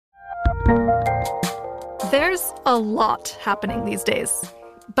There's a lot happening these days,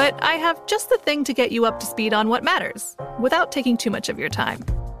 but I have just the thing to get you up to speed on what matters, without taking too much of your time.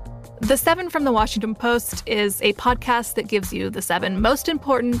 The 7 from the Washington Post is a podcast that gives you the 7 most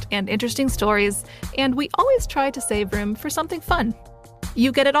important and interesting stories, and we always try to save room for something fun.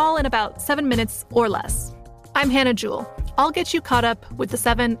 You get it all in about 7 minutes or less. I'm Hannah Jewell. I'll get you caught up with the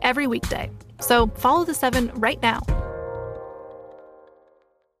 7 every weekday. So follow the 7 right now.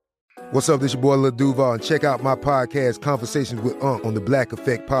 What's up, this your boy Lil Duval, and check out my podcast, Conversations with Unc, on the Black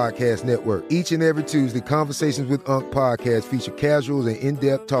Effect Podcast Network. Each and every Tuesday, Conversations with Unc podcast feature casual and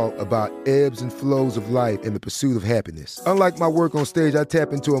in-depth talk about ebbs and flows of life and the pursuit of happiness. Unlike my work on stage, I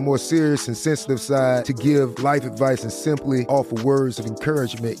tap into a more serious and sensitive side to give life advice and simply offer words of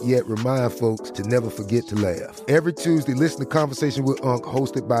encouragement, yet remind folks to never forget to laugh. Every Tuesday, listen to Conversation with Unc,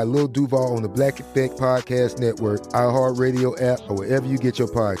 hosted by Lil Duval on the Black Effect Podcast Network, iHeartRadio app, or wherever you get your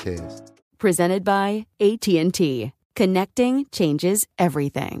podcasts. Presented by AT&T. Connecting changes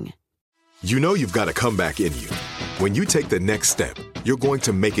everything. You know you've got a comeback in you. When you take the next step, you're going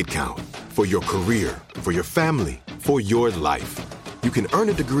to make it count. For your career, for your family, for your life. You can earn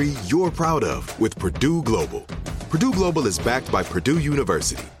a degree you're proud of with Purdue Global. Purdue Global is backed by Purdue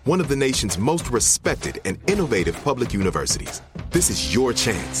University, one of the nation's most respected and innovative public universities. This is your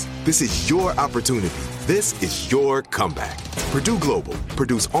chance. This is your opportunity. This is your comeback. Purdue Global,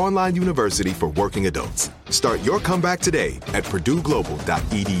 Purdue's online university for working adults. Start your comeback today at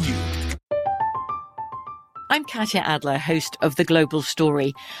purdueglobal.edu. I'm Katya Adler, host of The Global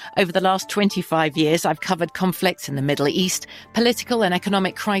Story. Over the last 25 years, I've covered conflicts in the Middle East, political and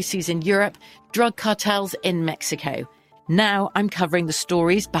economic crises in Europe, drug cartels in Mexico. Now I'm covering the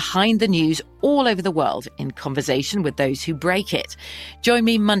stories behind the news all over the world in conversation with those who break it. Join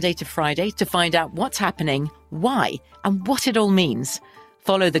me Monday to Friday to find out what's happening, why, and what it all means.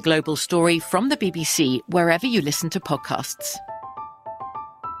 Follow The Global Story from the BBC wherever you listen to podcasts.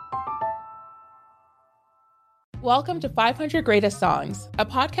 Welcome to 500 Greatest Songs, a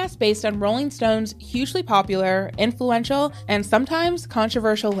podcast based on Rolling Stone's hugely popular, influential, and sometimes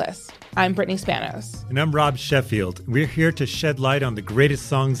controversial list. I'm Brittany Spanos. And I'm Rob Sheffield. We're here to shed light on the greatest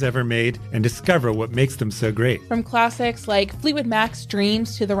songs ever made and discover what makes them so great. From classics like Fleetwood Mac's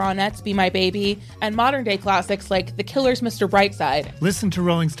Dreams to the Ronettes' Be My Baby, and modern-day classics like The Killers' Mr. Brightside. Listen to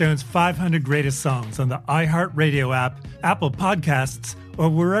Rolling Stone's 500 Greatest Songs on the iHeartRadio app, Apple Podcasts, or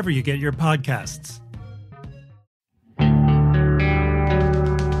wherever you get your podcasts.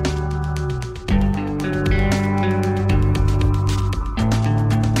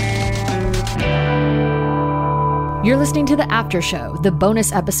 You're listening to The After Show, the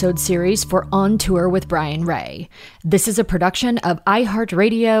bonus episode series for On Tour with Brian Ray. This is a production of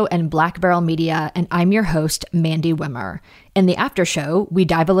iHeartRadio and Black Barrel Media, and I'm your host, Mandy Wimmer. In The After Show, we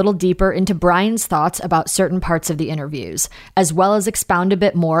dive a little deeper into Brian's thoughts about certain parts of the interviews, as well as expound a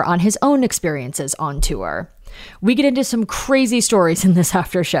bit more on his own experiences on tour. We get into some crazy stories in this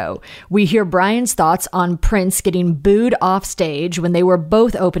after show. We hear Brian's thoughts on Prince getting booed off stage when they were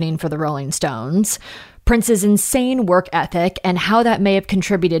both opening for the Rolling Stones, Prince's insane work ethic and how that may have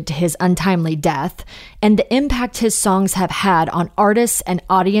contributed to his untimely death, and the impact his songs have had on artists and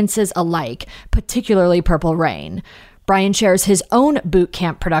audiences alike, particularly Purple Rain. Brian shares his own boot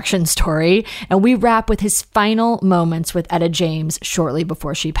camp production story, and we wrap with his final moments with Etta James shortly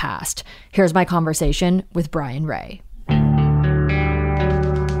before she passed. Here's my conversation with Brian Ray.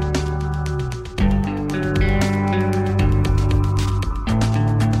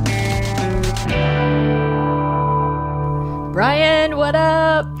 Brian, what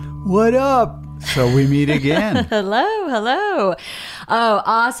up? What up? So we meet again. Hello. Oh,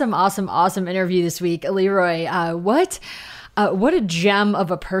 awesome interview this week. Leroy, what a gem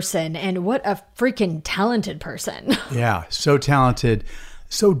of a person, and what a freaking talented person. Yeah, so talented,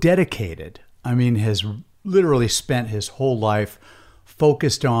 so dedicated. I mean, has literally spent his whole life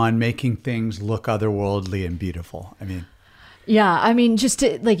focused on making things look otherworldly and beautiful.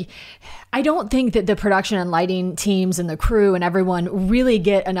 I don't think that the production and lighting teams and the crew and everyone really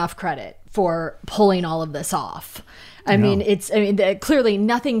get enough credit for pulling all of this off. Clearly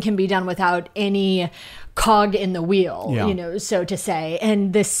nothing can be done without any cog in the wheel, so to say.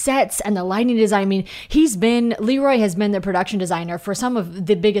 And the sets and the lighting design, Leroy has been the production designer for some of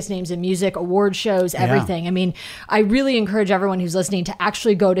the biggest names in music, award shows, everything. Yeah. I really encourage everyone who's listening to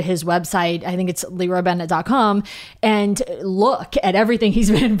actually go to his website. I think it's leroybennett.com and look at everything he's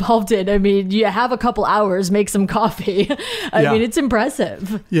been involved in. You have a couple hours, make some coffee. It's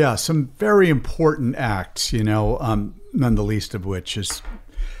impressive. Yeah, some very important acts, none the least of which is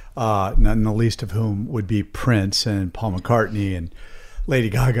none the least of whom would be Prince and Paul McCartney and Lady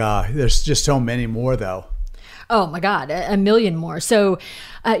Gaga. There's just so many more, though. Oh my God, a million more. So,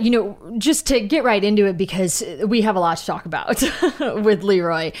 just to get right into it, because we have a lot to talk about with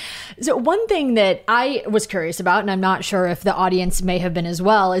Leroy. So one thing that I was curious about, and I'm not sure if the audience may have been as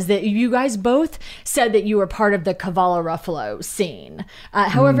well, is that you guys both said that you were part of the Cavallo Ruffalo scene.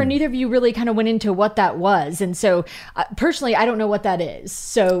 However, neither of you really kind of went into what that was. And so personally, I don't know what that is.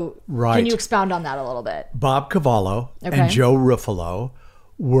 So Can you expound on that a little bit? Bob Cavallo and Joe Ruffalo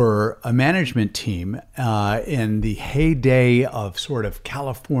were a management team in the heyday of sort of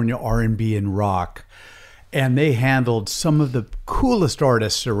California R&B and rock. And they handled some of the coolest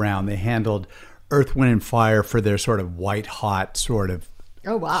artists around. They handled Earth, Wind, and Fire for their sort of white hot, sort of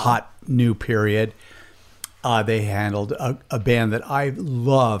hot new period. They handled a band that I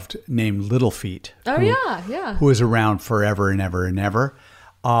loved named Little Feat. Who was around forever and ever and ever.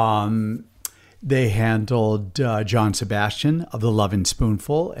 They handled John Sebastian of the Lovin'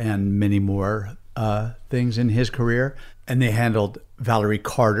 Spoonful and many more things in his career. And they handled Valerie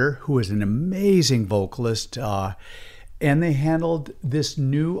Carter, who was an amazing vocalist. And they handled this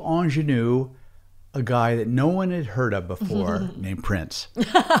new ingenue, a guy that no one had heard of before named Prince.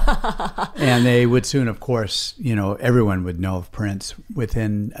 And they would soon, of course, everyone would know of Prince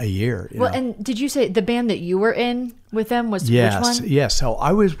within a year. And did you say the band that you were in with them was which one? Yes. So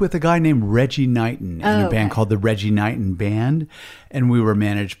I was with a guy named Reggie Knighton in a band called the Reggie Knighton Band. And we were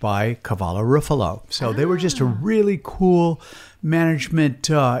managed by Cavallo Ruffalo. So they were just a really cool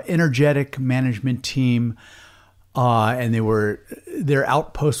energetic management team. And their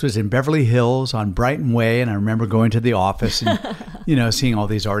outpost was in Beverly Hills on Brighton Way. And I remember going to the office and, seeing all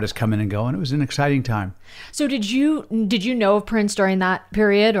these artists come in and go. And it was an exciting time. So did you know of Prince during that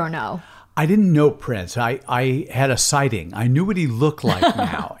period or no? I didn't know Prince. I had a sighting. I knew what he looked like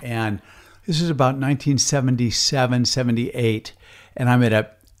now. And this is about 1977, 78. And I'm at a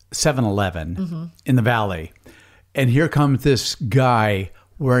 7-Eleven in the Valley. And here comes this guy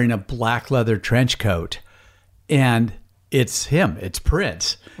wearing a black leather trench coat. And it's him. It's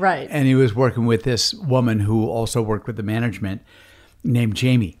Prince. Right. And he was working with this woman who also worked with the management named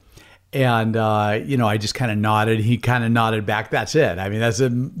Jamie. And, I just kind of nodded. He kind of nodded back. That's it. I mean, that's the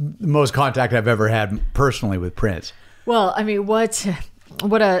most contact I've ever had personally with Prince. Well, I mean, what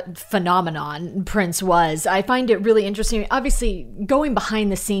a phenomenon Prince was. I find it really interesting. Obviously, going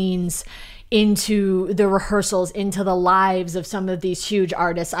behind the scenes into the rehearsals, into the lives of some of these huge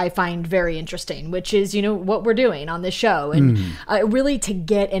artists, I find very interesting, which is, what we're doing on this show. And really to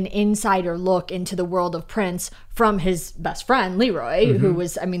get an insider look into the world of Prince from his best friend, Leroy, who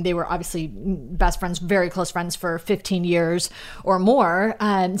was, they were obviously best friends, very close friends for 15 years or more.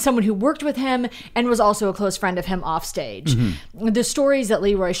 Someone who worked with him and was also a close friend of him off stage. The stories that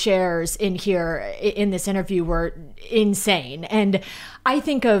Leroy shares in here in this interview were insane. And I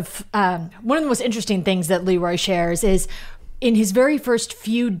think of one of the most interesting things that Leroy shares is in his very first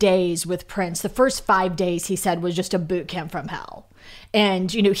few days with Prince, the first 5 days he said was just a boot camp from hell.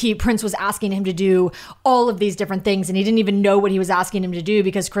 And, Prince was asking him to do all of these different things, and he didn't even know what he was asking him to do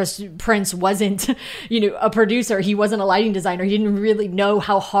because Prince wasn't, a producer. He wasn't a lighting designer. He didn't really know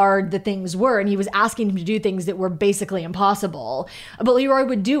how hard the things were, and he was asking him to do things that were basically impossible. But Leroy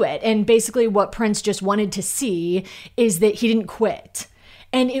would do it, and basically what Prince just wanted to see is that he didn't quit.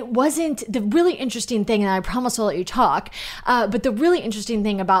 And it wasn't the really interesting thing, and I promise I'll let you talk, but the really interesting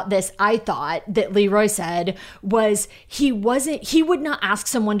thing about this, I thought, that Leroy said was he would not ask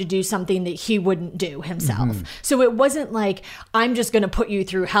someone to do something that he wouldn't do himself. So it wasn't like, I'm just going to put you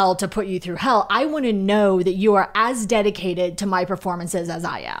through hell to put you through hell. I want to know that you are as dedicated to my performances as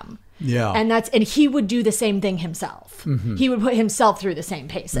I am. Yeah. And he would do the same thing himself. He would put himself through the same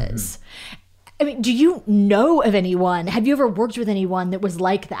paces. Do you know of anyone? Have you ever worked with anyone that was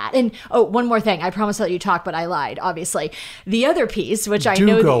like that? And one more thing. I promise I'll let you talk, but I lied, obviously. The other piece, which I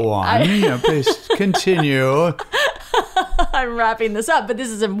know... Do go on. Please continue. I'm wrapping this up, but this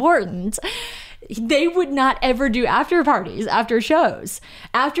is important. They would not ever do after parties after shows.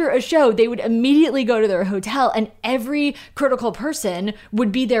 After a show, they would immediately go to their hotel, and every critical person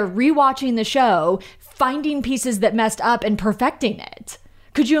would be there rewatching the show, finding pieces that messed up and perfecting it.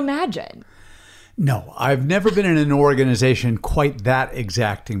 Could you imagine? No, I've never been in an organization quite that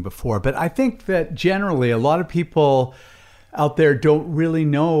exacting before. But I think that generally a lot of people out there don't really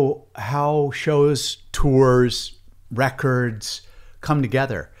know how shows, tours, records come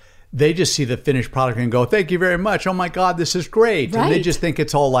together. They just see the finished product and go, thank you very much. Oh my God, this is great. Right. And they just think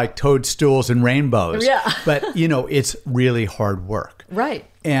it's all like toadstools and rainbows. Yeah. But, it's really hard work. Right.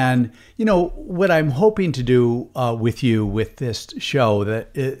 And, what I'm hoping to do with you with this show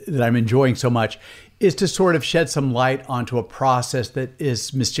that I'm enjoying so much is to sort of shed some light onto a process that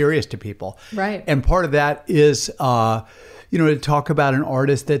is mysterious to people. Right. And part of that is, to talk about an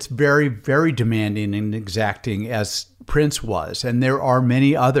artist that's very, very demanding and exacting as Prince was. And there are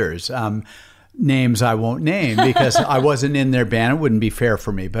many others. Names I won't name because I wasn't in their band. It wouldn't be fair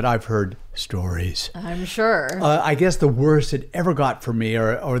for me, but I've heard stories. I'm sure. I guess the worst it ever got for me,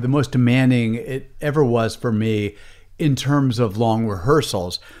 or the most demanding it ever was for me in terms of long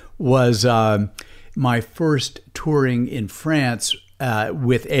rehearsals, was my first touring in France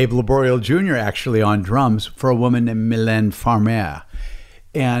with Abe Laboriel Jr. actually on drums for a woman named Mylène Farmer.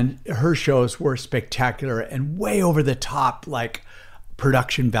 And her shows were spectacular and way over the top, like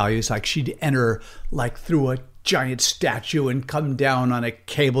production values. Like she'd enter like through a giant statue and come down on a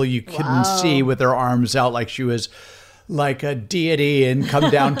cable you couldn't see with her arms out like she was like a deity, and come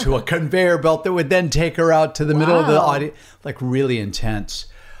down to a conveyor belt that would then take her out to the middle of the audience. Like really intense.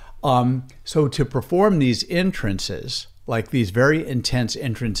 So to perform these entrances, like these very intense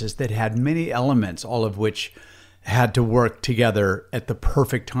entrances that had many elements, all of which had to work together at the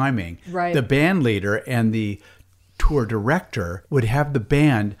perfect timing. Right. The band leader and the tour director would have the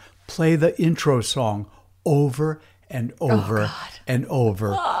band play the intro song over and over and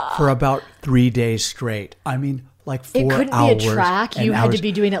over for about 3 days straight. I mean, like 4 hours. It couldn't be a track. You had to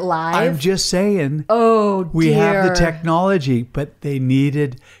be doing it live. I'm just saying. Oh, dear. We have the technology, but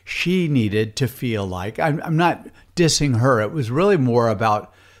she needed to feel like, I'm not dissing her. It was really more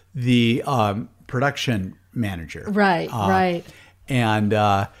about the production manager. Right, right.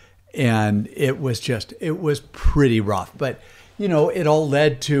 And it was pretty rough. But, it all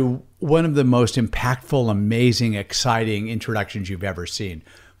led to one of the most impactful, amazing, exciting introductions you've ever seen.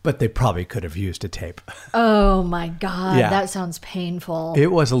 But they probably could have used a tape. Oh, my God. Yeah. That sounds painful. It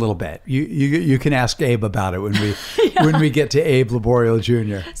was a little bit. You can ask Abe about it when we when we get to Abe Laboriel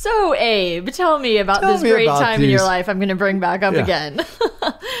Jr. So, Abe, tell me about this great time in your life I'm going to bring back up again.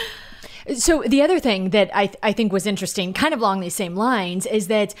 So the other thing that I think was interesting, kind of along these same lines, is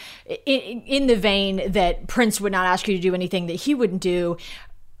that in the vein that Prince would not ask you to do anything that he wouldn't do,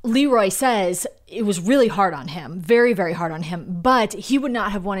 Leroy says it was really hard on him, very, very hard on him, but he would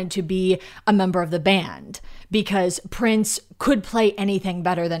not have wanted to be a member of the band because Prince could play anything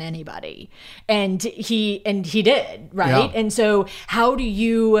better than anybody. And he did, right? Yeah. And so how do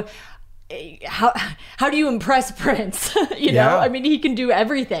you impress Prince? Yeah. I mean, he can do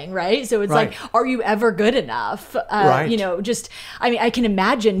everything, right? So it's like, are you ever good enough? Right. I can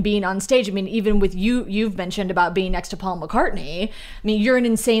imagine being on stage. I mean, even with you've mentioned about being next to Paul McCartney. I mean, you're an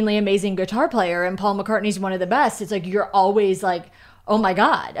insanely amazing guitar player and Paul McCartney's one of the best. It's like, you're always like, oh my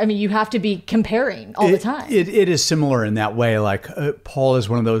God. I mean, you have to be comparing all the time. It is similar in that way. Like Paul is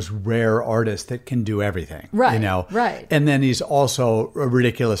one of those rare artists that can do everything. Right. Right. And then he's also a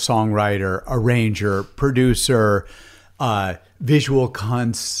ridiculous songwriter, arranger, producer, visual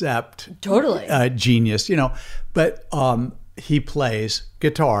concept. Totally. Genius, But he plays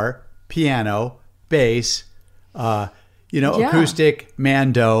guitar, piano, bass, acoustic,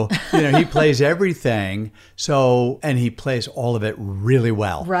 mando, he plays everything. So, and he plays all of it really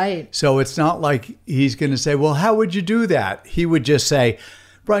well. Right. So it's not like he's going to say, well, how would you do that? He would just say,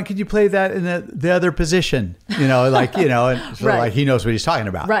 Brian, could you play that in the other position? And so like he knows what he's talking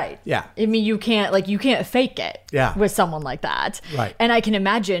about. Right. Yeah. I mean, you can't fake it with someone like that. Right. And I can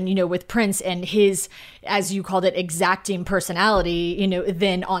imagine, with Prince and his, as you called it, exacting personality,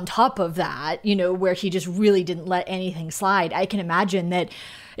 then on top of that, where he just really didn't let anything slide. I can imagine that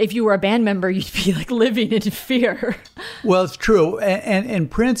if you were a band member, you'd be like living in fear. Well, it's true.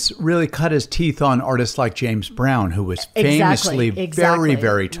 And Prince really cut his teeth on artists like James Brown, who was famously very,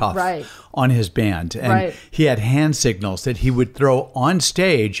 very tough on his band. And he had hand signals that he would throw on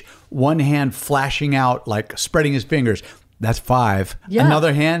stage, one hand flashing out, like spreading his fingers. That's 5. Yeah.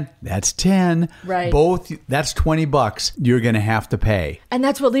 Another hand, that's 10. Right. Both, that's $20 you're going to have to pay. And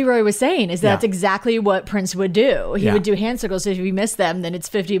that's what Leroy was saying, is that's exactly what Prince would do. He would do hand signals. So if you miss them, then it's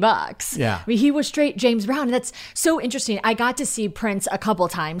 $50. Yeah. I mean, he was straight James Brown. And that's so interesting. I got to see Prince a couple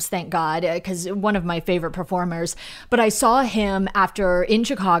times, thank God, because one of my favorite performers. But I saw him in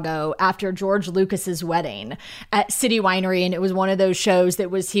Chicago after George Lucas's wedding at City Winery. And it was one of those shows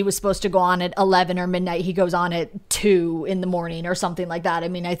that he was supposed to go on at 11 or midnight. He goes on at 2 in the morning or something like that. I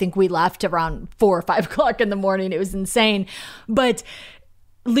mean, I think we left around 4 or 5 o'clock in the morning. It was insane. But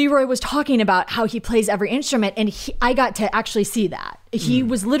Leroy was talking about how he plays every instrument, and I got to actually see that. He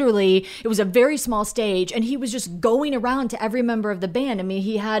was literally, it was a very small stage, and he was just going around to every member of the band. I mean,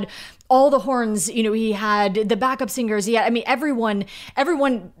 he had all the horns, he had the backup singers. Everyone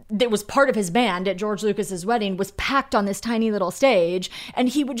that was part of his band at George Lucas's wedding was packed on this tiny little stage, and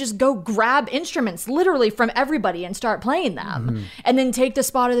he would just go grab instruments literally from everybody and start playing them, and then take the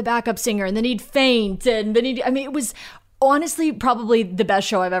spot of the backup singer, and then he'd faint, and then it was honestly probably the best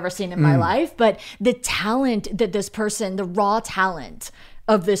show I've ever seen in my life. But the talent that this person, the raw talent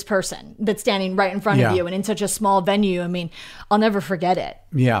of this person that's standing right in front of you and in such a small venue, I mean, I'll never forget it.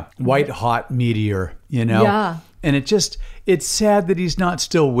 Yeah. White hot meteor, Yeah. And it's sad that he's not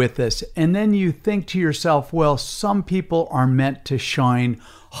still with us. And then you think to yourself, well, some people are meant to shine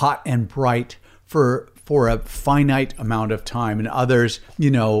hot and bright for a finite amount of time, and others,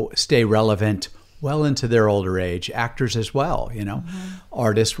 stay relevant well into their older age. Actors as well,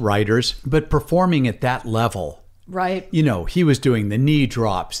 artists, writers, but performing at that level. Right. He was doing the knee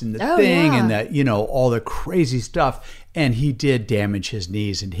drops and the and that, all the crazy stuff. And he did damage his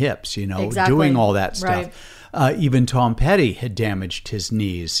knees and hips, exactly. doing all that stuff. Right. Even Tom Petty had damaged his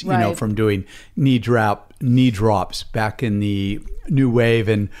knees, from doing knee drops back in the new wave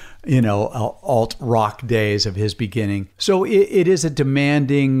and, alt rock days of his beginning. So it is a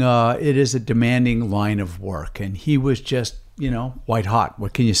demanding line of work. And he was just, white hot.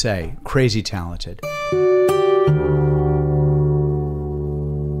 What can you say? Crazy talented.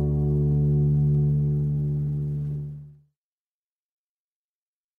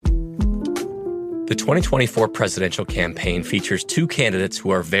 The 2024 presidential campaign features two candidates who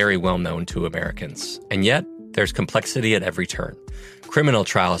are very well known to Americans. And yet, there's complexity at every turn. Criminal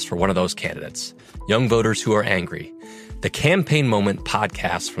trials for one of those candidates. Young voters who are angry. The Campaign Moment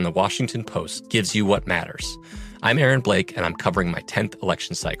podcast from the Washington Post gives you what matters. I'm Aaron Blake, and I'm covering my 10th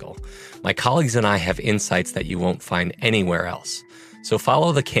election cycle. My colleagues and I have insights that you won't find anywhere else. So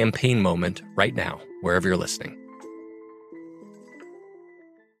follow The Campaign Moment right now, wherever you're listening.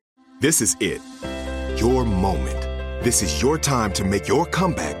 This is it. Your moment. This is your time to make your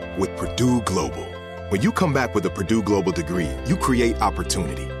comeback with Purdue Global. When you come back with a Purdue Global degree, you create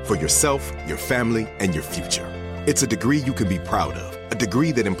opportunity for yourself, your family, and your future. It's a degree you can be proud of, a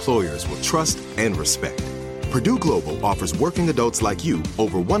degree that employers will trust and respect. Purdue Global offers working adults like you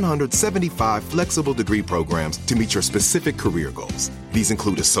over 175 flexible degree programs to meet your specific career goals. These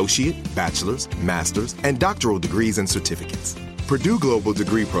include associate, bachelor's, master's, and doctoral degrees and certificates. Purdue Global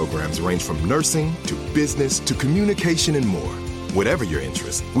degree programs range from nursing to business to communication and more. Whatever your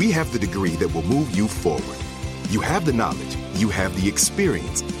interest, we have the degree that will move you forward. You have the knowledge, you have the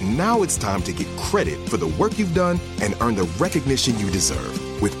experience. Now it's time to get credit for the work you've done and earn the recognition you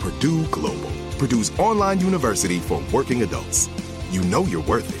deserve with Purdue Global, Purdue's online university for working adults. You know you're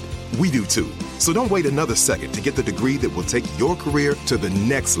worth it. We do too. So don't wait another second to get the degree that will take your career to the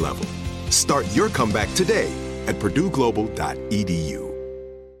next level. Start your comeback today at purdueglobal.edu.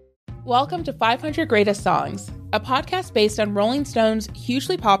 Welcome to 500 Greatest Songs, a podcast based on Rolling Stone's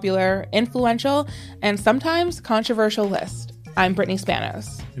hugely popular, influential, and sometimes controversial list. I'm Brittany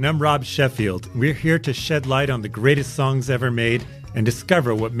Spanos. And I'm Rob Sheffield. We're here to shed light on the greatest songs ever made and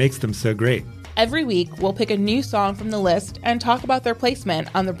discover what makes them so great. Every week, we'll pick a new song from the list and talk about their placement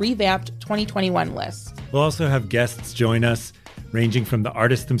on the revamped 2021 list. We'll also have guests join us, ranging from the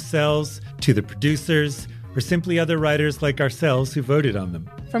artists themselves to the producers, or simply other writers like ourselves who voted on them.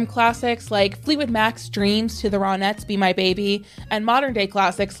 From classics like Fleetwood Mac's Dreams to the Ronettes' Be My Baby, and modern-day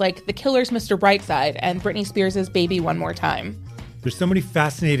classics like The Killer's Mr. Brightside and Britney Spears' Baby One More Time. There's so many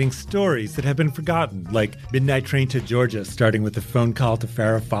fascinating stories that have been forgotten, like Midnight Train to Georgia starting with a phone call to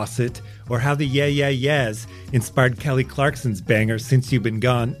Farrah Fawcett, or how the Yeah Yeah Yeahs inspired Kelly Clarkson's banger Since You've Been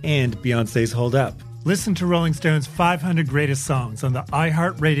Gone and Beyoncé's Hold Up. Listen to Rolling Stone's 500 Greatest Songs on the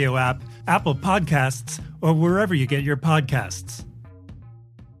iHeartRadio app, Apple Podcasts, or wherever you get your podcasts.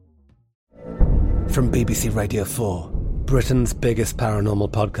 From BBC Radio 4, Britain's biggest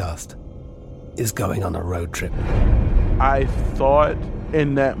paranormal podcast is going on a road trip. I thought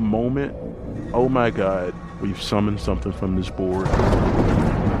in that moment, oh my God, we've summoned something from this board.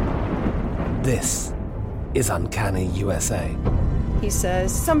 This is Uncanny USA. He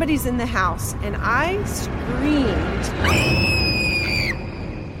says, somebody's in the house, and I screamed.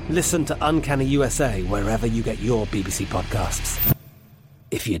 Listen to Uncanny USA wherever you get your BBC podcasts,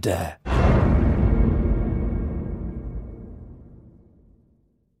 if you dare.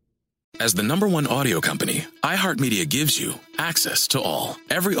 As the #1 audio company, iHeartMedia gives you access to all.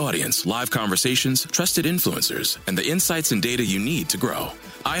 Every audience, live conversations, trusted influencers, and the insights and data you need to grow.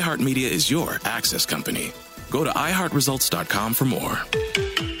 iHeartMedia is your access company. Go to iHeartResults.com for more.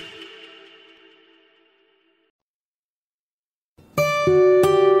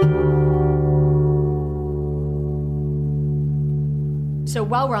 So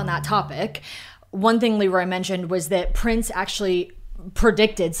while we're on that topic, one thing Leroy mentioned was that Prince actually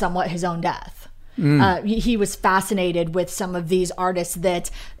predicted somewhat his own death. He was fascinated with some of these artists that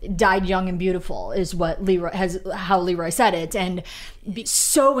died young and beautiful, is what how Leroy said it, and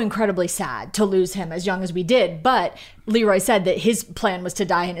so incredibly sad to lose him as young as we did. But Leroy said that his plan was to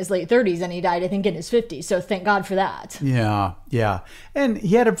die in his late 30s, and he died, I think, in his 50s. So thank God for that. Yeah. And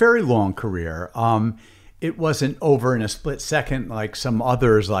he had a very long career. It wasn't over in a split second like some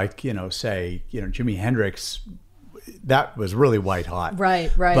others, like, say, Jimi Hendrix. That was really white hot.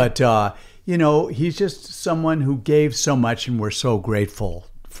 Right. But, he's just someone who gave so much, and we're so grateful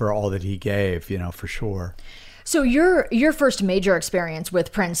for all that he gave, for sure. So your first major experience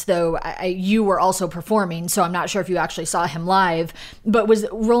with Prince, though, you were also performing, so I'm not sure if you actually saw him live, but was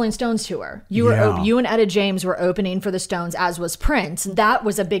Rolling Stones tour. You and Etta James were opening for the Stones, as was Prince. That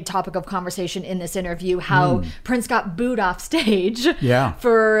was a big topic of conversation in this interview, how Prince got booed off stage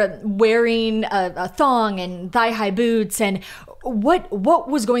for wearing a thong and thigh-high boots. And what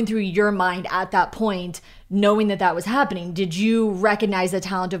was going through your mind at that point, knowing that was happening? Did you recognize the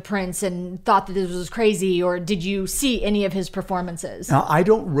talent of Prince and thought that this was crazy, or did you see any of his performances? Now, I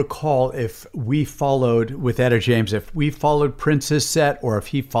don't recall if we followed with Etta James, if we followed Prince's set or if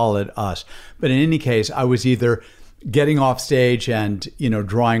he followed us. But in any case, I was either getting off stage and,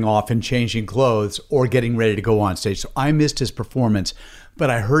 drying off and changing clothes, or getting ready to go on stage. So I missed his performance,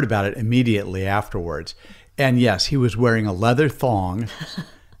 but I heard about it immediately afterwards. And yes, he was wearing a leather thong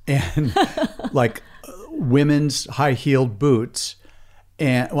and like women's high-heeled boots,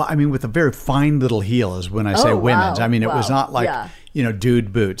 and with a very fine little heel is when I say women's. Wow, it was not like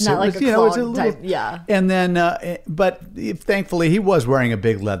dude boots. Not it like was, a it was a clog little, type, yeah. And then, but thankfully, he was wearing a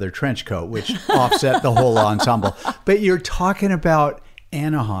big leather trench coat, which offset the whole ensemble. But you're talking about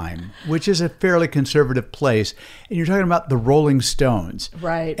Anaheim, which is a fairly conservative place, and you're talking about the Rolling Stones,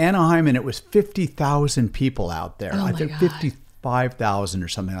 right? Anaheim, and it was 50,000 people out there. Oh I think 55,000 or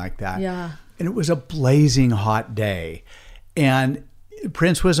something like that. Yeah. And it was a blazing hot day, and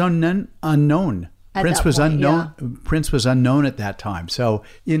Prince was unknown. Prince was unknown. Yeah. Prince was unknown at that time. So,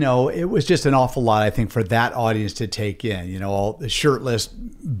 it was just an awful lot, I think, for that audience to take in, all the shirtless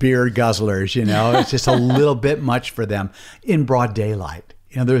beer guzzlers, it's just a little bit much for them in broad daylight.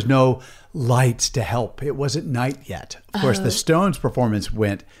 There's no lights to help. It wasn't night yet. Of course, the Stones performance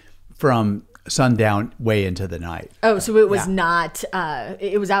went from sundown way into the night. Oh, so it was not,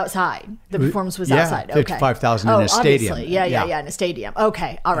 it was outside. The performance was outside. Okay. 55,000 in a stadium. Yeah, in a stadium.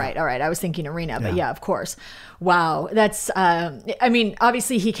 Okay. All right. I was thinking arena, but yeah, of course. Wow. That's,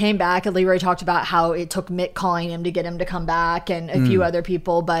 obviously he came back, and Leroy talked about how it took Mick calling him to get him to come back, and a few other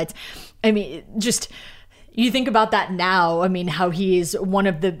people. But you think about that now, how he is one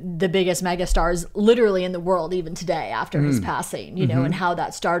of the biggest megastars literally in the world even today after his passing, and how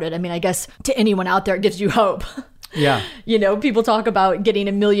that started. I guess to anyone out there, it gives you hope. Yeah. People talk about getting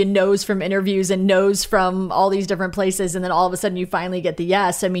a million no's from interviews and no's from all these different places, and then all of a sudden you finally get the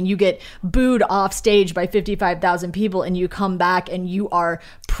yes. You get booed off stage by 55,000 people, and you come back and you are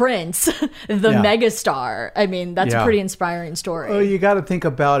Prince, the megastar. That's a pretty inspiring story. Oh, you got to think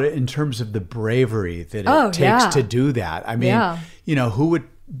about it in terms of the bravery that it takes to do that. Who would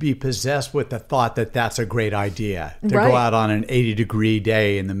be possessed with the thought that that's a great idea to go out on an 80-degree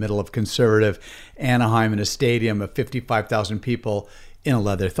day in the middle of conservative Anaheim in a stadium of 55,000 people in a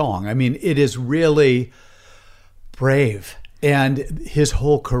leather thong. It is really brave, and his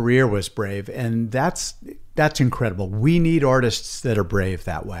whole career was brave, and that's incredible. We need artists that are brave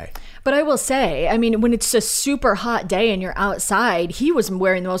that way. But I will say, when it's a super hot day and you're outside, he was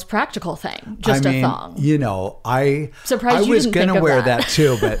wearing the most practical thing, just a thong. I surprised you was didn't going to think of wear that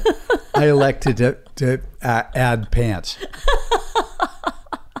too, but I elected to add pants.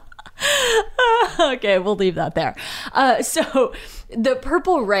 Okay, we'll leave that there. So the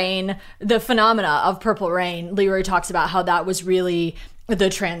Purple Rain, the phenomena of Purple Rain, Leroy talks about how that was really the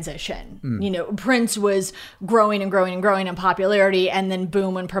transition. Prince was growing and growing and growing in popularity, and then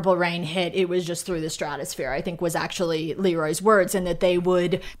boom, when Purple Rain hit, it was just through the stratosphere, I think was actually Leroy's words, and that they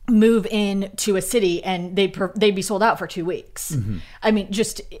would move into a city and they'd be sold out for 2 weeks.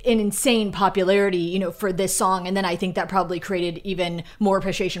 Just an insane popularity, for this song. And then I think that probably created even more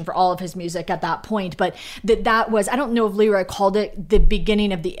appreciation for all of his music at that point. But that was, I don't know if Leroy called it the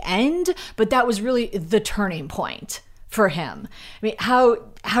beginning of the end, but that was really the turning point for him. How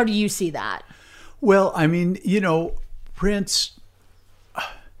do you see that? Well, Prince,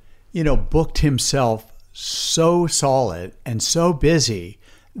 booked himself so solid and so busy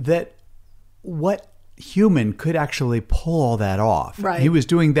that what human could actually pull all that off? Right. He was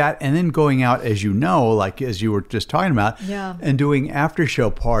doing that and then going out, as you know, like as you were just talking about, and doing after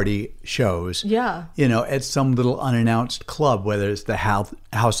show party shows, at some little unannounced club, whether it's the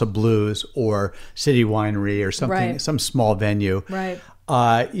House of Blues or City Winery or something, some small venue. Right.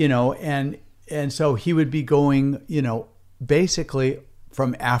 And so he would be going, basically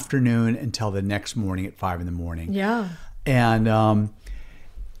from afternoon until the next morning at 5 a.m. Yeah. And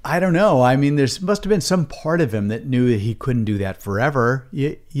I don't know. I mean, there must have been some part of him that knew that he couldn't do that forever.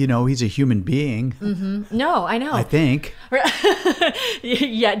 He's a human being. Mm-hmm. No, I know. I think.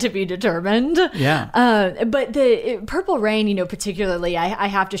 Yet to be determined. Yeah. But the Purple Rain, particularly, I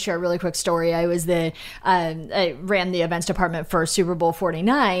have to share a really quick story. I ran the events department for Super Bowl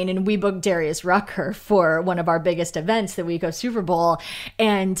 49, and we booked Darius Rucker for one of our biggest events the week of Super Bowl.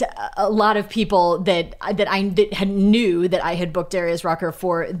 And a lot of people that knew that I had booked Darius Rucker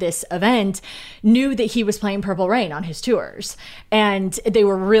for this event knew that he was playing Purple Rain on his tours, and they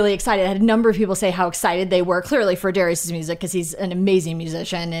were really excited. I had a number of people say how excited they were, clearly for Darius's music, because he's an amazing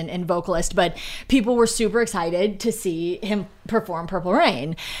musician and vocalist, but people were super excited to see him perform Purple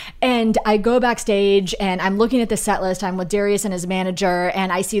Rain. And I go backstage and I'm looking at the set list. I'm with Darius and his manager,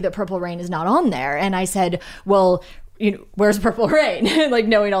 and I see that Purple Rain is not on there. And I said, well, where's Purple Rain? Like,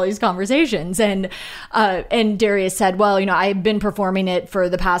 knowing all these conversations. And Darius said, well, I've been performing it for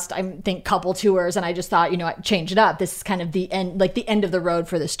the past, I think, couple tours. And I just thought, I'd change it up. This is kind of the end of the road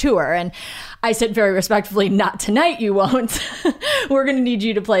for this tour. And I said very respectfully, not tonight, you won't. We're going to need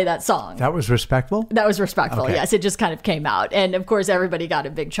you to play that song. That was respectful? That was respectful, okay. Yes. It just kind of came out. And of course, everybody got a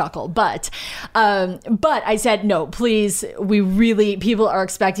big chuckle. But I said, no, please, people are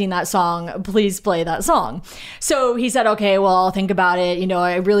expecting that song. Please play that song. So he said, okay, well, I'll think about it.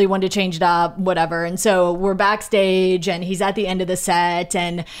 I really wanted to change it up, whatever. And so we're backstage and he's at the end of the set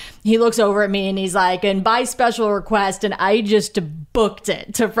and he looks over at me and he's like, and by special request, and I just booked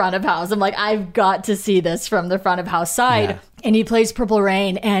it to front of house. I'm like, I've got to see this from the front of house side. Yeah. And he plays Purple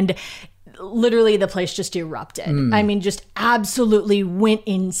Rain and literally the place just erupted. I mean, just absolutely went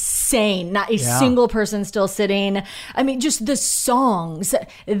insane. Not a single person still sitting. I mean, just the songs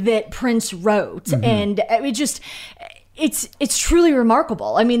that Prince wrote. And it just... It's truly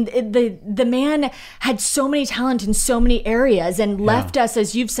remarkable. I mean, the man had so many talent in so many areas and left us,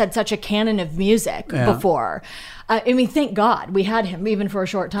 as you've said, such a canon of music before. I mean, thank God we had him even for a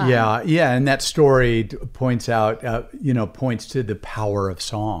short time. Yeah. And that story points out, points to the power of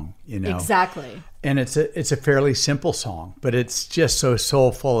song, Exactly. And it's a fairly simple song, but it's just so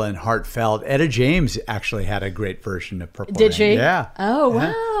soulful and heartfelt. Etta James actually had a great version of Purple Rain. Did she? Yeah. Oh, wow.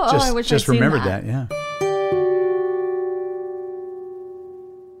 Yeah. I wish I'd seen remembered that. Yeah.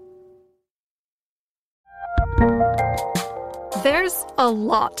 There's a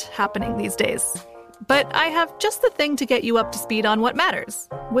lot happening these days, but I have just the thing to get you up to speed on what matters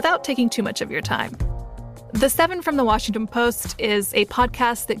without taking too much of your time. The 7 from the Washington Post is a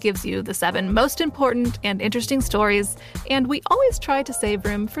podcast that gives you the 7 most important and interesting stories, and we always try to save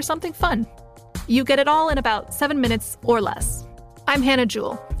room for something fun. You get it all in about 7 minutes or less. I'm Hannah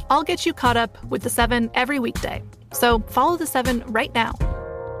Jewell. I'll get you caught up with the 7 every weekday. So follow the 7 right now.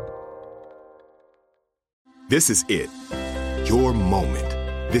 This is it. Your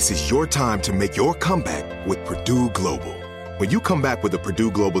moment. This is your time to make your comeback with Purdue Global. When you come back with a Purdue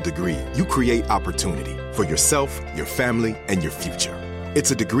Global degree, you create opportunity for yourself, your family, and your future.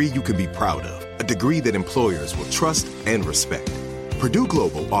 It's a degree you can be proud of, a degree that employers will trust and respect. Purdue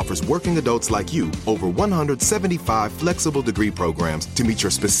Global offers working adults like you over 175 flexible degree programs to meet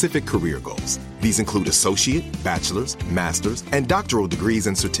your specific career goals. These include associate, bachelor's, master's, and doctoral degrees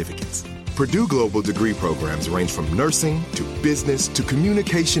and certificates. Purdue Global degree programs range from nursing to business to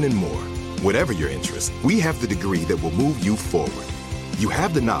communication and more. Whatever your interest, we have the degree that will move you forward. You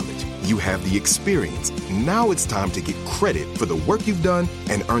have the knowledge, you have the experience. Now it's time to get credit for the work you've done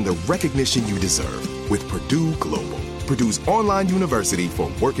and earn the recognition you deserve with Purdue Global, Purdue's online university for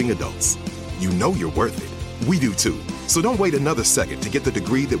working adults. You know you're worth it. We do too. So don't wait another second to get the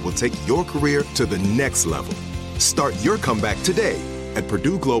degree that will take your career to the next level. Start your comeback today at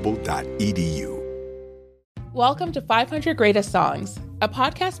purdueglobal.edu. Welcome to 500 Greatest Songs, a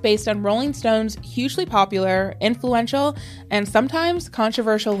podcast based on Rolling Stone's hugely popular, influential, and sometimes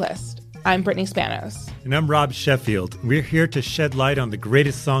controversial list. I'm Brittany Spanos. And I'm Rob Sheffield. We're here to shed light on the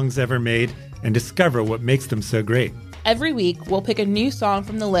greatest songs ever made and discover what makes them so great. Every week, we'll pick a new song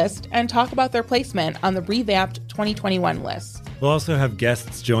from the list and talk about their placement on the revamped 2021 list. We'll also have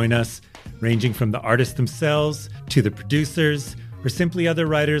guests join us, ranging from the artists themselves to the producers or simply other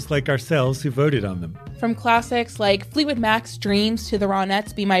writers like ourselves who voted on them. From classics like Fleetwood Mac's Dreams to the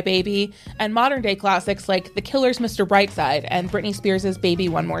Ronettes' Be My Baby, and modern-day classics like The Killer's Mr. Brightside and Britney Spears' Baby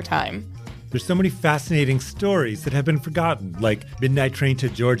One More Time. There's so many fascinating stories that have been forgotten, like Midnight Train to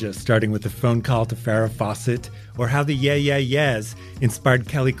Georgia, starting with a phone call to Farrah Fawcett, or how the Yeah Yeah Yeahs inspired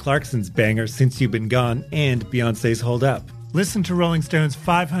Kelly Clarkson's banger Since You've Been Gone and Beyoncé's Hold Up. Listen to Rolling Stone's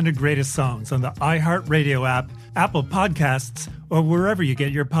 500 Greatest Songs on the iHeartRadio app, Apple Podcasts, or wherever you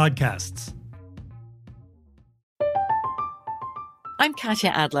get your podcasts. I'm Katya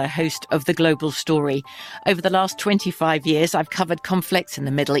Adler, host of The Global Story. Over the last 25 years, I've covered conflicts in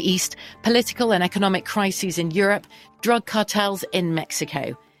the Middle East, political and economic crises in Europe, drug cartels in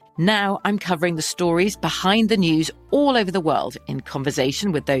Mexico. Now I'm covering the stories behind the news all over the world in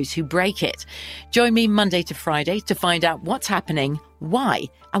conversation with those who break it. Join me Monday to Friday to find out what's happening, why,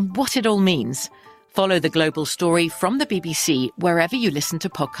 and what it all means. Follow The Global Story from the BBC wherever you listen to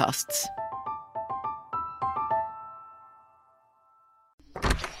podcasts.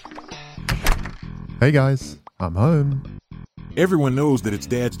 Hey guys, I'm home. Everyone knows that it's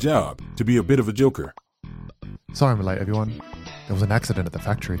Dad's job to be a bit of a joker. Sorry I'm late, everyone. There was an accident at the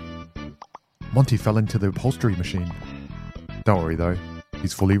factory. Monty fell into the upholstery machine. Don't worry though,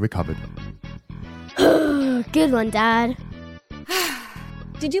 he's fully recovered. Good one, Dad.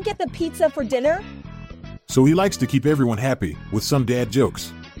 Did you get the pizza for dinner? So he likes to keep everyone happy with some dad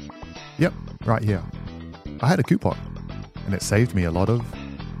jokes. Yep, right here. I had a coupon, and it saved me a lot of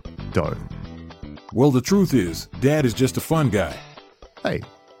dough. Well, the truth is, Dad is just a fun guy. Hey,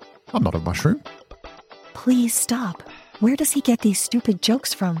 I'm not a mushroom. Please stop. Where does he get these stupid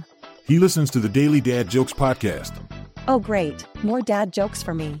jokes from? He listens to the Daily Dad Jokes podcast. Oh, great. More dad jokes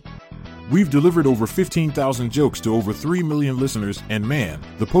for me. We've delivered over 15,000 jokes to over 3 million listeners, and man,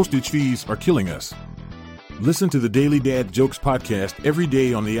 the postage fees are killing us. Listen to the Daily Dad Jokes podcast every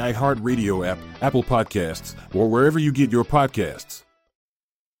day on the iHeartRadio app, Apple Podcasts, or wherever you get your podcasts.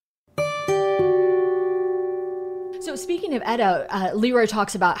 So speaking of Etta, Leroy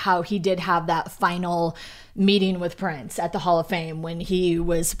talks about how he did have that final meeting with Prince at the Hall of Fame when he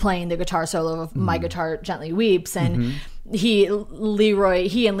was playing the guitar solo of My Guitar Gently Weeps, and he and Leroy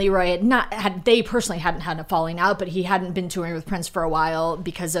they personally hadn't had a falling out, but he hadn't been touring with Prince for a while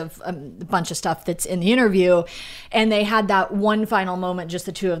because of a bunch of stuff that's in the interview, and they had that one final moment, just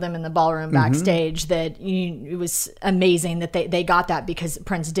the two of them in the ballroom backstage, that it was amazing that they got that, because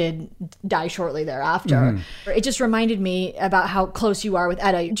Prince did die shortly thereafter. It just reminded me about how close you are with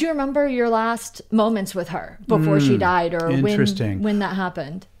Etta. Do you remember your last moments with her before she died, or when that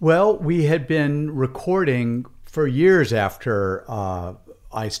happened? Well, we had been recording for years after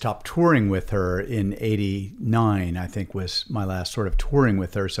I stopped touring with her in '89, I think was my last sort of touring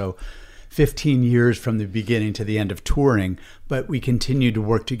with her. So 15 years from the beginning to the end of touring, but we continued to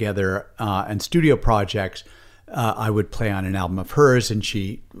work together on studio projects. I would play on an album of hers, and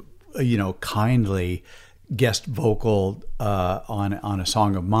she, kindly guest vocal on a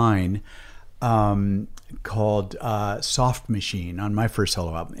song of mine called Soft Machine on my first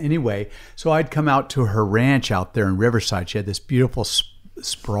solo album. Anyway, so I'd come out to her ranch out there in Riverside. She had this beautiful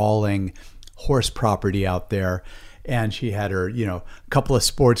sprawling horse property out there, and she had her, couple of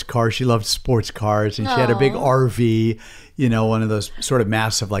sports cars. She loved sports cars, and she had a big RV, one of those sort of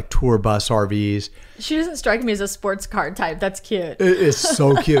massive like tour bus RVs. She doesn't strike me as a sports car type. That's cute. It's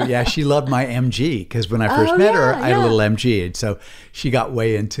so cute. Yeah, she loved my MG, because when I first met her, I had a little MG, and so she got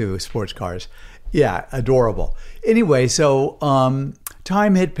way into sports cars. Yeah, adorable. Anyway, so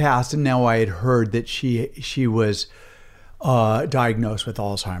time had passed, and now I had heard that she was diagnosed with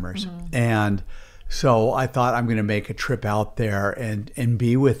Alzheimer's, and so I thought, I'm going to make a trip out there and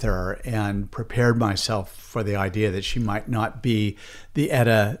be with her, and prepared myself for the idea that she might not be the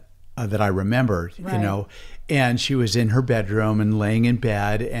Etta that I remembered, And she was in her bedroom and laying in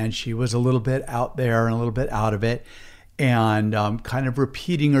bed, and she was a little bit out there and a little bit out of it, and kind of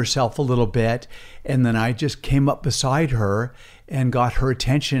repeating herself a little bit. And then I just came up beside her and got her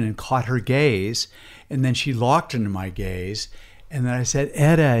attention and caught her gaze. And then she locked into my gaze. And then I said,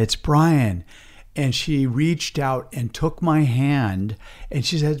 Etta, it's Brian. And she reached out and took my hand, and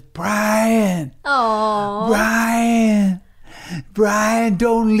she said, Brian, Brian,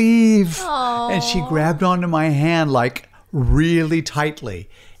 don't leave. Aww. And she grabbed onto my hand like really tightly.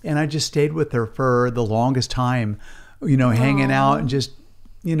 And I just stayed with her for the longest time, hanging out and just,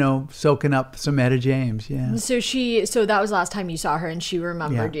 soaking up some Etta James. Yeah. So that was the last time you saw her, and she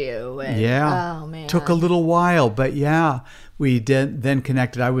remembered you. And, yeah. Oh man. Took a little while, but yeah, we then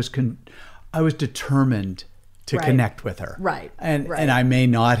connected. I was determined to connect with her. Right. And I may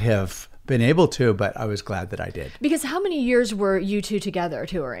not have been able to, but I was glad that I did. Because how many years were you two together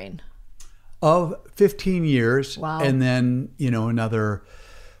touring? Of 15 years. Wow. And then, another,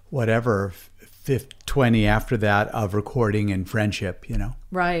 20 after that of recording and friendship,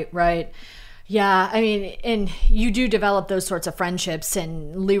 Right. Yeah, I mean, and you do develop those sorts of friendships,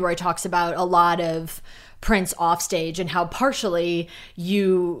 and Leroy talks about a lot of Prince off stage and how partially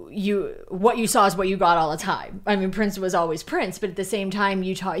what you saw is what you got all the time. I mean, Prince was always Prince, but at the same time,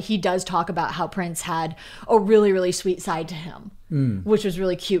 he does talk about how Prince had a really, really sweet side to him, which was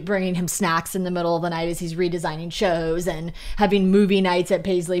really cute, bringing him snacks in the middle of the night as he's redesigning shows and having movie nights at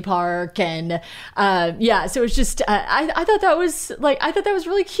Paisley Park. And so it's just, I thought that was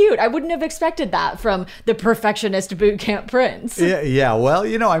really cute. I wouldn't have expected that from the perfectionist boot camp Prince. Yeah. Well,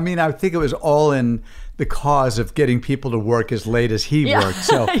 I think it was all in the cause of getting people to work as late as he worked.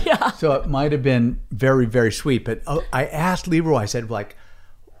 So, so it might have been very, very sweet. But I asked Leroy, I said,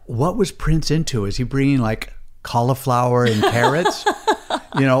 what was Prince into? Is he bringing cauliflower and carrots,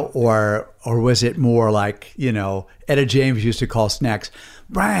 or was it more Etta James used to call snacks,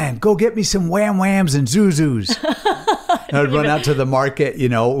 Brian, go get me some Wham Whams and Zuzus. I'd run out to the market,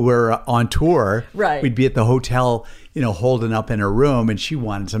 we're on tour. Right. We'd be at the hotel, holding up in her room, and she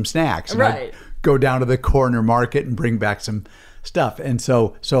wanted some snacks. And right. I'd go down to the corner market and bring back some stuff. And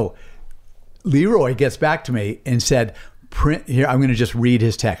so Leroy gets back to me and said, here, I'm going to just read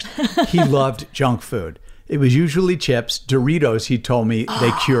his text. He loved junk food. It was usually chips. Doritos, he told me,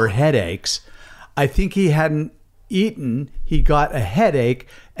 they cure headaches. I think he hadn't eaten. He got a headache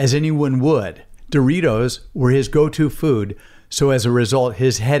as anyone would. Doritos were his go-to food. So as a result,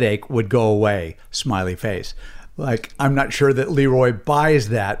 his headache would go away. Smiley face. I'm not sure that Leroy buys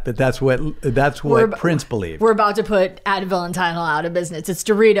that, but that's what Prince believed. We're about to put Advil and Tylenol out of business. It's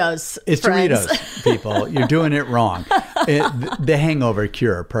Doritos. It's friends. Doritos, people. You're doing it wrong. The hangover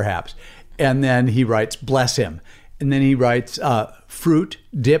cure, perhaps. And then he writes, bless him. And then he writes fruit,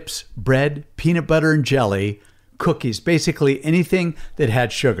 dips, bread, peanut butter and jelly, cookies, basically anything that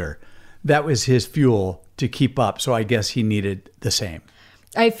had sugar. That was his fuel to keep up. So I guess he needed the same.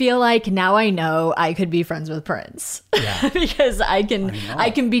 I feel like now I know I could be friends with Prince. Yeah. Because I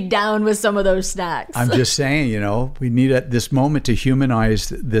can be down with some of those snacks. I'm just saying, we need this moment to humanize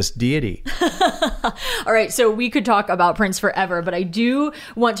this deity. All right, so we could talk about Prince forever, but I do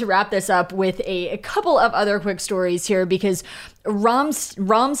want to wrap this up with a couple of other quick stories here, because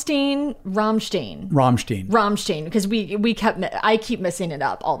Rammstein, because I keep messing it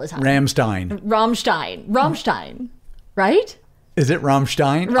up all the time. Rammstein, right? Is it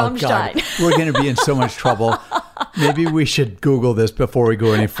Rammstein? Rammstein. Oh, God. We're going to be in so much trouble. Maybe we should Google this before we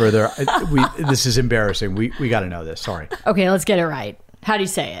go any further. This is embarrassing. We got to know this. Sorry. Okay, let's get it right. How do you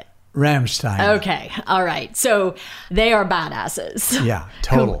say it? Rammstein. Okay. All right. So they are badasses. Yeah,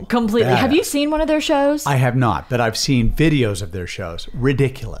 total. Completely. Badass. Have you seen one of their shows? I have not, but I've seen videos of their shows.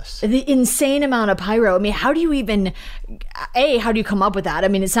 Ridiculous. The insane amount of pyro. I mean, how do you come up with that? I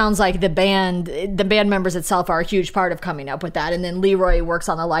mean, it sounds like the band members itself are a huge part of coming up with that. And then Leroy works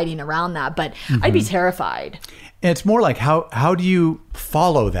on the lighting around that. But I'd be terrified. It's more like, how do you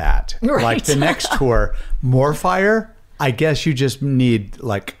follow that? Right. Like the next tour, more fire? I guess you just need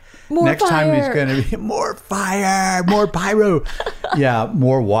more next fire. Time it's going to be more fire, more pyro. Yeah,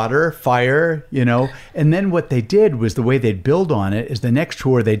 more water, fire, And then what they did was, the way they'd build on it is, the next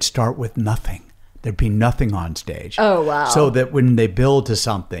tour they'd start with nothing. There'd be nothing on stage. Oh, wow. So that when they build to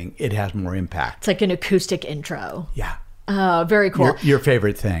something, it has more impact. It's like an acoustic intro. Yeah. Oh, very cool. Your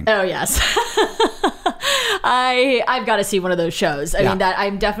favorite thing. Oh, yes. I've got to see one of those shows. I mean,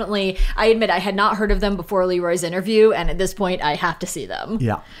 I admit I had not heard of them before Leroy's interview, and at this point I have to see them.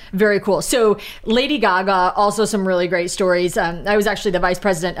 Yeah. Very cool. So Lady Gaga, also some really great stories. I was actually the vice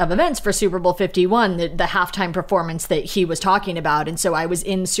president of events for Super Bowl 51, the halftime performance that he was talking about. And so I was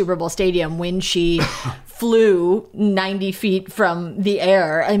in Super Bowl Stadium when she flew 90 feet from the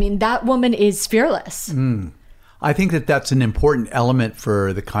air. I mean, that woman is fearless. I think that's an important element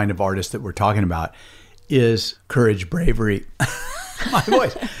for the kind of artist that we're talking about, is courage, bravery. My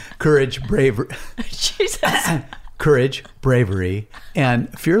voice. Courage, bravery. Jesus. Courage, bravery,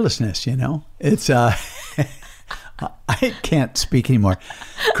 and fearlessness, It's, I can't speak anymore.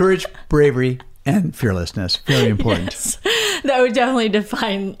 Courage, bravery, and fearlessness. Very important. Yes. That would definitely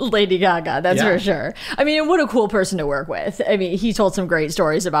define Lady Gaga, that's for sure. I mean, what a cool person to work with. I mean, he told some great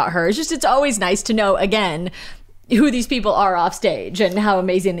stories about her. It's always nice to know, again, who these people are off stage and how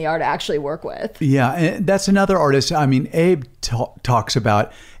amazing they are to actually work with. Yeah, and that's another artist. I mean, Abe talks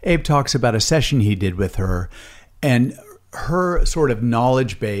about a session he did with her, and her sort of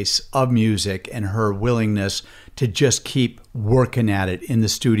knowledge base of music and her willingness to just keep working at it in the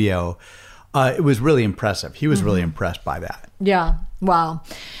studio, it was really impressive. He was really impressed by that. Yeah. Wow.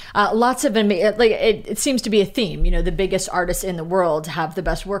 Lots of it seems to be a theme. The biggest artists in the world have the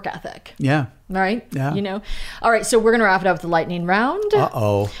best work ethic. Yeah. Right? Yeah. All right. So we're going to wrap it up with the lightning round.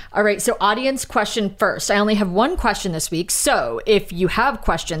 Uh-oh. All right. So audience question first. I only have one question this week. So if you have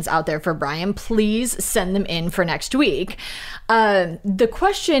questions out there for Brian, please send them in for next week. The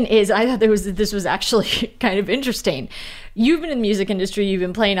question is, I thought this was actually kind of interesting. You've been in the music industry. You've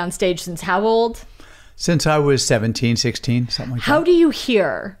been playing on stage since how old? Since I was 17, 16, something like that. How do you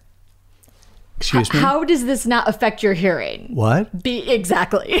hear? Excuse me? How does this not affect your hearing? What?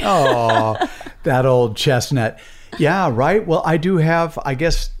 Exactly. Oh, that old chestnut. Yeah, right. Well, I do have, I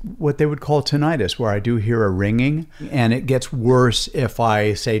guess, what they would call tinnitus, where I do hear a ringing. And it gets worse if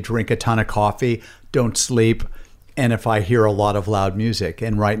I, say, drink a ton of coffee, don't sleep, and if I hear a lot of loud music.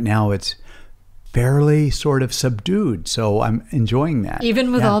 And right now it's fairly sort of subdued. So I'm enjoying that.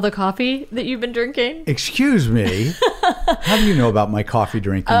 Even with all the coffee that you've been drinking? Excuse me. How do you know about my coffee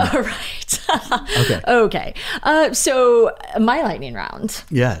drinking? Right. Okay. Okay. So my lightning round.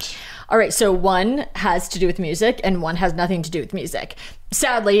 Yes. All right. So one has to do with music and one has nothing to do with music.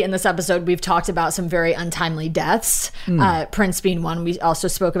 Sadly, in this episode, we've talked about some very untimely deaths. Prince being one. We also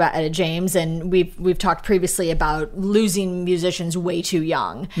spoke about Etta James, and we've talked previously about losing musicians way too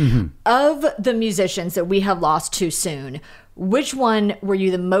young. Mm-hmm. Of the musicians that we have lost too soon, which one were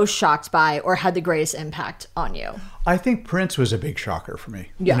you the most shocked by or had the greatest impact on you? I think Prince was a big shocker for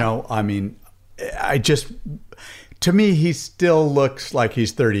me. Yeah. I mean, to me, he still looks like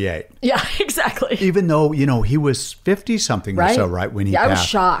he's 38. Yeah, exactly. Even though, he was 50-something or so, right, when he passed. I was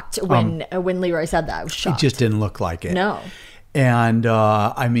shocked when Leroy said that. I was shocked. He just didn't look like it. No. And,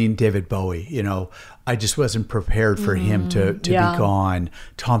 David Bowie, I just wasn't prepared for him to be gone.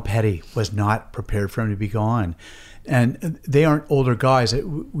 Tom Petty was not prepared for him to be gone. And they aren't older guys.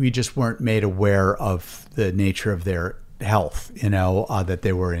 We just weren't made aware of the nature of their health, that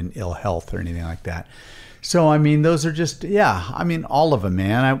they were in ill health or anything like that. So, those are just, all of them,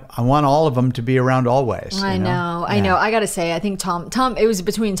 man. I want all of them to be around always. I know. I got to say, I think Tom, it was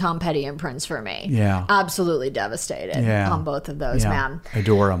between Tom Petty and Prince for me. Yeah. Absolutely devastated on both of those, man.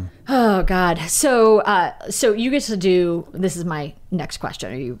 Adore them. Oh, God. So you get to do, this is my next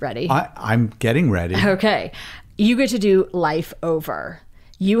question. Are you ready? I'm getting ready. Okay. You get to do life over.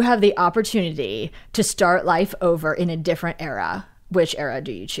 You have the opportunity to start life over in a different era. Which era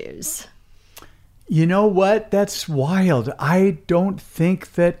do you choose? You know what? That's wild. I don't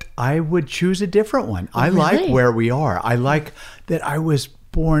think that I would choose a different one. I like where we are. I like that I was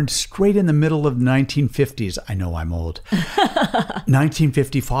born straight in the middle of the 1950s. I know I'm old.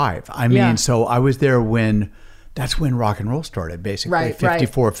 1955. So I was there that's when rock and roll started, basically. Right,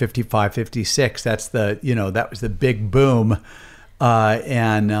 54, 55, 56. That's that was the big boom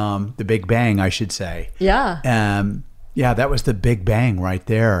and the big bang, I should say. Yeah. That was the big bang right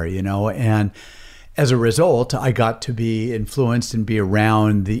there, and as a result, I got to be influenced and be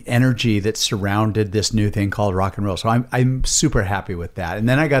around the energy that surrounded this new thing called rock and roll. So I'm super happy with that. And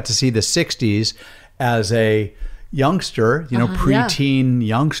then I got to see the 60s as a youngster, preteen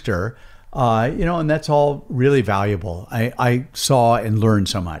youngster, and that's all really valuable. I saw and learned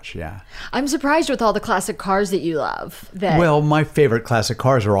so much, yeah. I'm surprised with all the classic cars that you love. Well, my favorite classic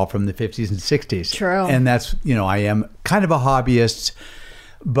cars are all from the 50s and 60s. True. And that's, I am kind of a hobbyist.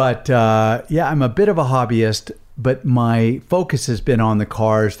 But I'm a bit of a hobbyist, but my focus has been on the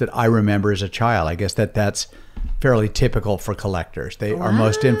cars that I remember as a child. I guess that's fairly typical for collectors. They are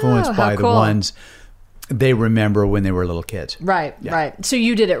most influenced by the ones they remember when they were little kids. Right, right. So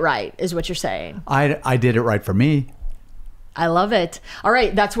you did it right, is what you're saying. I did it right for me. I love it. All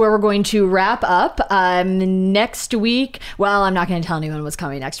right, that's where we're going to wrap up. Next week, well, I'm not going to tell anyone what's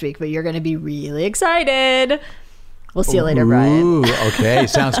coming next week, but you're going to be really excited. We'll see you later, Brian. Ooh, okay.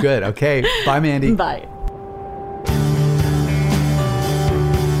 Sounds good. Okay. Bye, Mandy. Bye.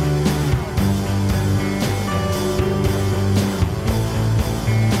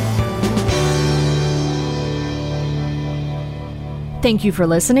 Thank you for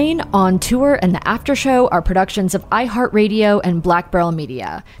listening. On Tour and the After Show are productions of iHeartRadio and Black Barrel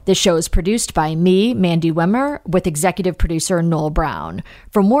Media. This show is produced by me, Mandy Wimmer, with executive producer Noel Brown.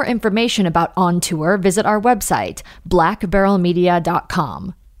 For more information about On Tour, visit our website,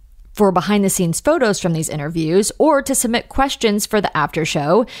 blackbarrelmedia.com. For behind-the-scenes photos from these interviews or to submit questions for the after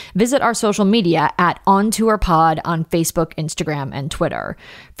show, visit our social media at OnTourPod on Facebook, Instagram, and Twitter.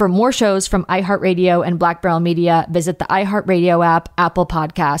 For more shows from iHeartRadio and Black Barrel Media, visit the iHeartRadio app, Apple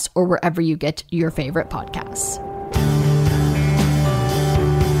Podcasts, or wherever you get your favorite podcasts.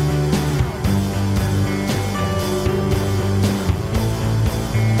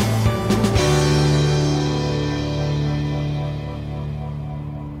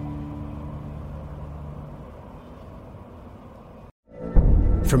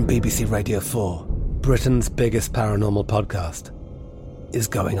 From BBC Radio 4, Britain's biggest paranormal podcast is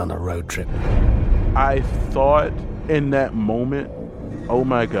going on a road trip. I thought in that moment, oh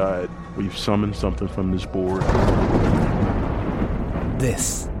my God, we've summoned something from this board.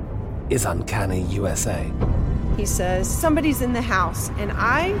 This is Uncanny USA. He says, somebody's in the house, and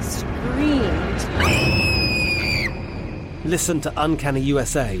I screamed. Listen to Uncanny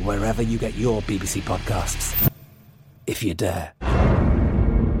USA wherever you get your BBC podcasts, if you dare.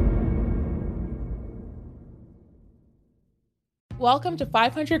 Welcome to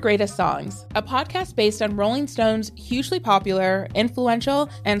 500 Greatest Songs, a podcast based on Rolling Stone's hugely popular, influential,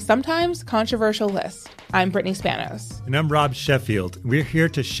 and sometimes controversial list. I'm Brittany Spanos. And I'm Rob Sheffield. We're here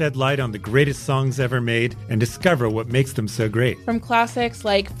to shed light on the greatest songs ever made and discover what makes them so great. From classics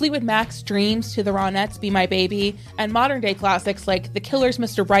like Fleetwood Mac's Dreams to the Ronettes' Be My Baby, and modern-day classics like The Killer's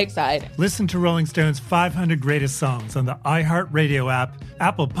Mr. Brightside. Listen to Rolling Stone's 500 Greatest Songs on the iHeartRadio app,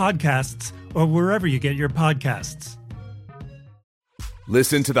 Apple Podcasts, or wherever you get your podcasts.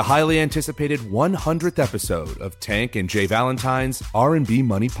 Listen to the highly anticipated 100th episode of Tank and Jay Valentine's R&B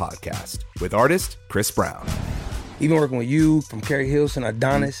Money Podcast with artist Chris Brown. Even working with you, from Carrie Hilson,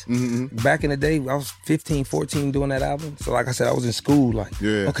 Adonis, back in the day, I was 15, 14 doing that album. So like I said, I was in school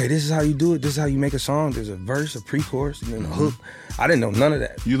okay, this is how you do it. This is how you make a song. There's a verse, a pre-chorus, and then a hook. I didn't know none of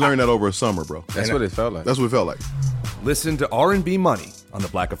that. You learned that over a summer, bro. That's what it felt like. That's what it felt like. Listen to R&B Money on the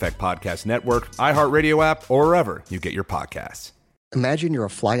Black Effect Podcast Network, iHeartRadio app, or wherever you get your podcasts. Imagine you're a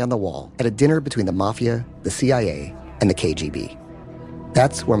fly on the wall at a dinner between the Mafia, the CIA, and the KGB.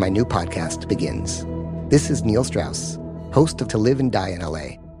 That's where my new podcast begins. This is Neil Strauss, host of To Live and Die in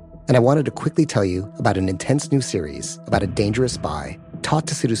LA, and I wanted to quickly tell you about an intense new series about a dangerous spy taught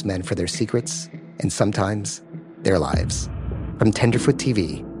to seduce men for their secrets and sometimes their lives. From Tenderfoot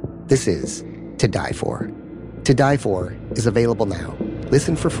TV, this is To Die For. To Die For is available now.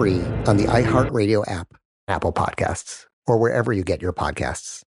 Listen for free on the iHeartRadio app, Apple Podcasts, or wherever you get your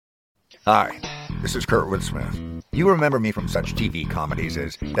podcasts. Hi, this is Kurtwood Smith. You remember me from such TV comedies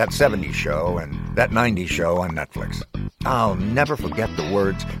as That 70s Show and That 90s Show on Netflix. I'll never forget the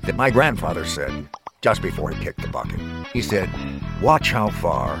words that my grandfather said just before he kicked the bucket. He said, "Watch how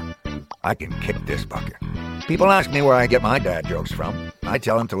far I can kick this bucket." People ask me where I get my dad jokes from. I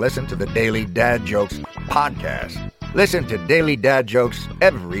tell them to listen to the Daily Dad Jokes podcast. Listen to Daily Dad Jokes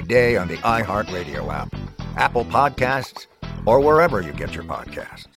every day on the iHeartRadio app, Apple Podcasts, or wherever you get your podcasts.